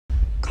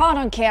Caught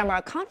on camera,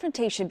 a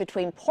confrontation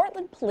between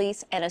Portland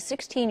police and a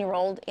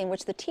 16-year-old in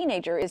which the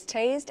teenager is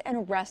tased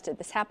and arrested.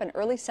 This happened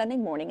early Sunday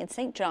morning in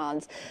St.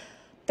 John's.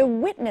 The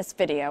witness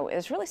video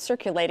is really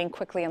circulating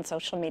quickly on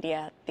social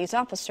media. These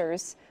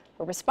officers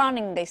were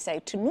responding, they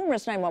say, to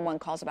numerous 911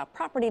 calls about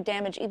property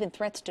damage, even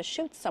threats to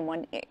shoot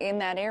someone in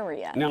that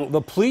area. Now, the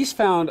police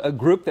found a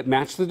group that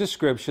matched the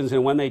descriptions,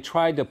 and when they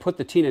tried to put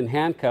the teen in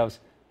handcuffs,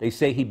 they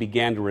say he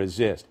began to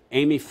resist.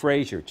 Amy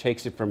Frazier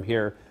takes it from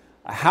here.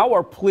 How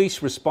are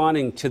police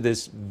responding to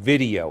this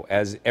video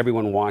as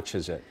everyone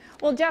watches it?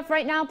 Well, Jeff,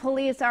 right now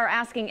police are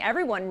asking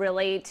everyone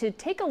really to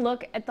take a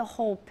look at the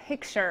whole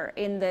picture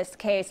in this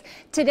case.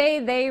 Today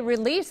they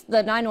released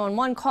the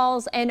 911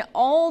 calls and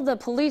all the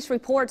police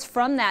reports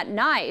from that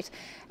night.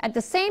 At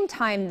the same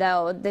time,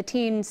 though, the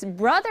teen's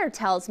brother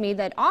tells me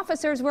that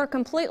officers were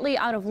completely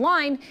out of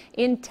line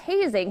in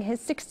tasing his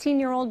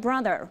 16-year-old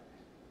brother.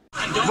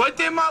 What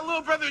did my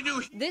little brother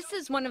do? This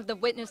is one of the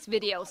witness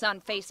videos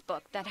on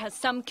Facebook that has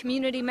some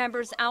community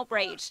members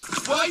outraged.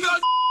 Why y'all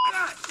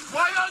that?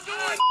 Why y'all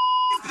doing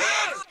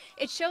this?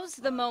 It shows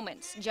the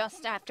moments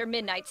just after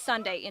midnight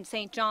Sunday in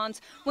St.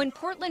 John's when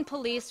Portland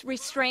police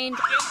restrained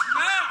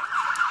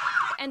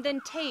and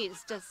then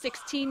tased a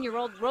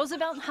 16-year-old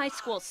Roosevelt High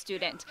School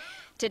student.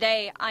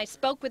 Today, I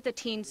spoke with the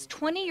teen's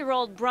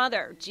 20-year-old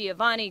brother,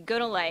 Giovanni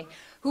Goodale,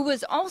 who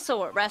was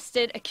also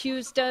arrested,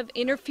 accused of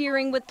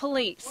interfering with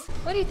police.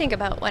 What do you think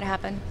about what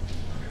happened?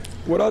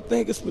 What I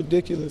think is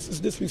ridiculous. It's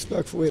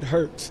disrespectful. It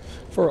hurts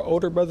for an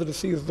older brother to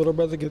see his little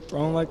brother get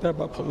thrown like that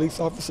by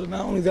police officers.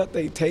 Not only that,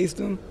 they tased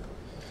him,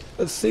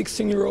 a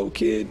 16-year-old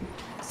kid.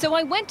 So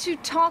I went to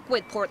talk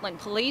with Portland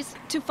police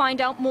to find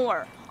out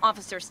more.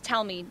 Officers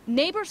tell me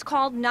neighbors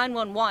called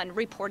 911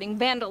 reporting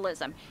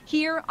vandalism.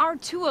 Here are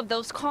two of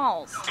those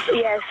calls.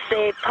 Yes,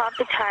 they popped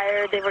the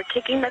tire. They were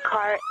kicking the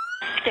car.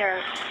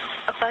 There's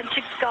a bunch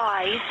of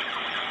guys,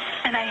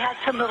 and I had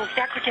some little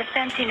decorative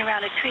fencing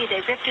around a tree.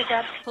 They ripped it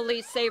up.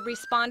 Police say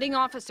responding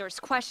officers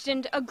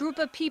questioned a group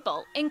of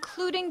people,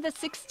 including the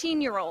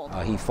 16-year-old.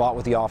 He fought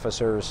with the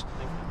officers.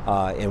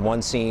 In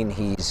one scene,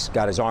 he's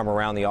got his arm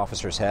around the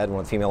officer's head, one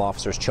of the female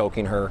officers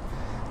choking her.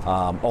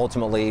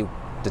 Ultimately,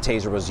 the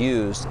taser was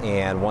used,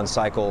 and one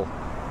cycle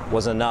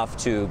was enough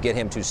to get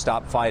him to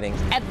stop fighting.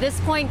 At this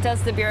point, does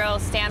the Bureau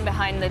stand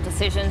behind the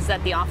decisions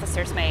that the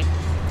officers made?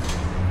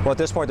 Well, at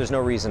this point, there's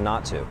no reason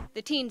not to.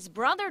 The teen's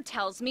brother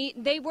tells me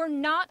they were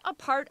not a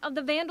part of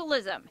the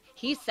vandalism.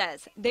 He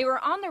says they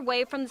were on their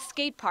way from the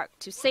skate park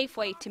to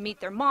Safeway to meet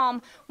their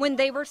mom when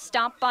they were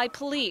stopped by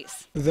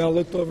police. Then I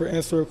looked over,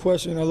 answered a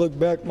question. I looked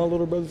back, my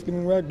little brother's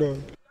getting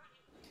ragdolled.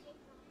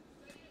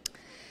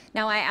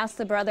 Now, I asked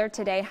the brother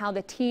today how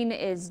the teen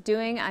is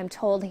doing. I'm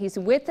told he's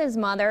with his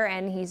mother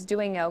and he's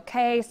doing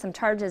okay. Some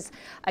charges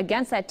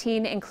against that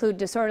teen include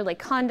disorderly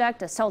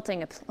conduct,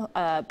 assaulting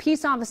a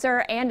peace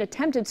officer, and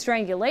attempted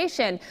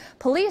strangulation.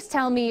 Police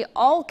tell me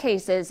all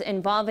cases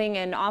involving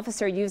an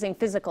officer using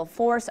physical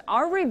force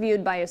are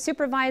reviewed by a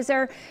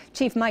supervisor.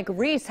 Chief Mike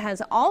Reese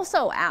has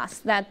also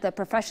asked that the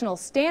Professional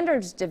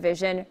Standards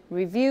Division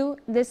review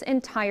this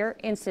entire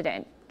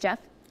incident. Jeff?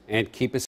 And keep us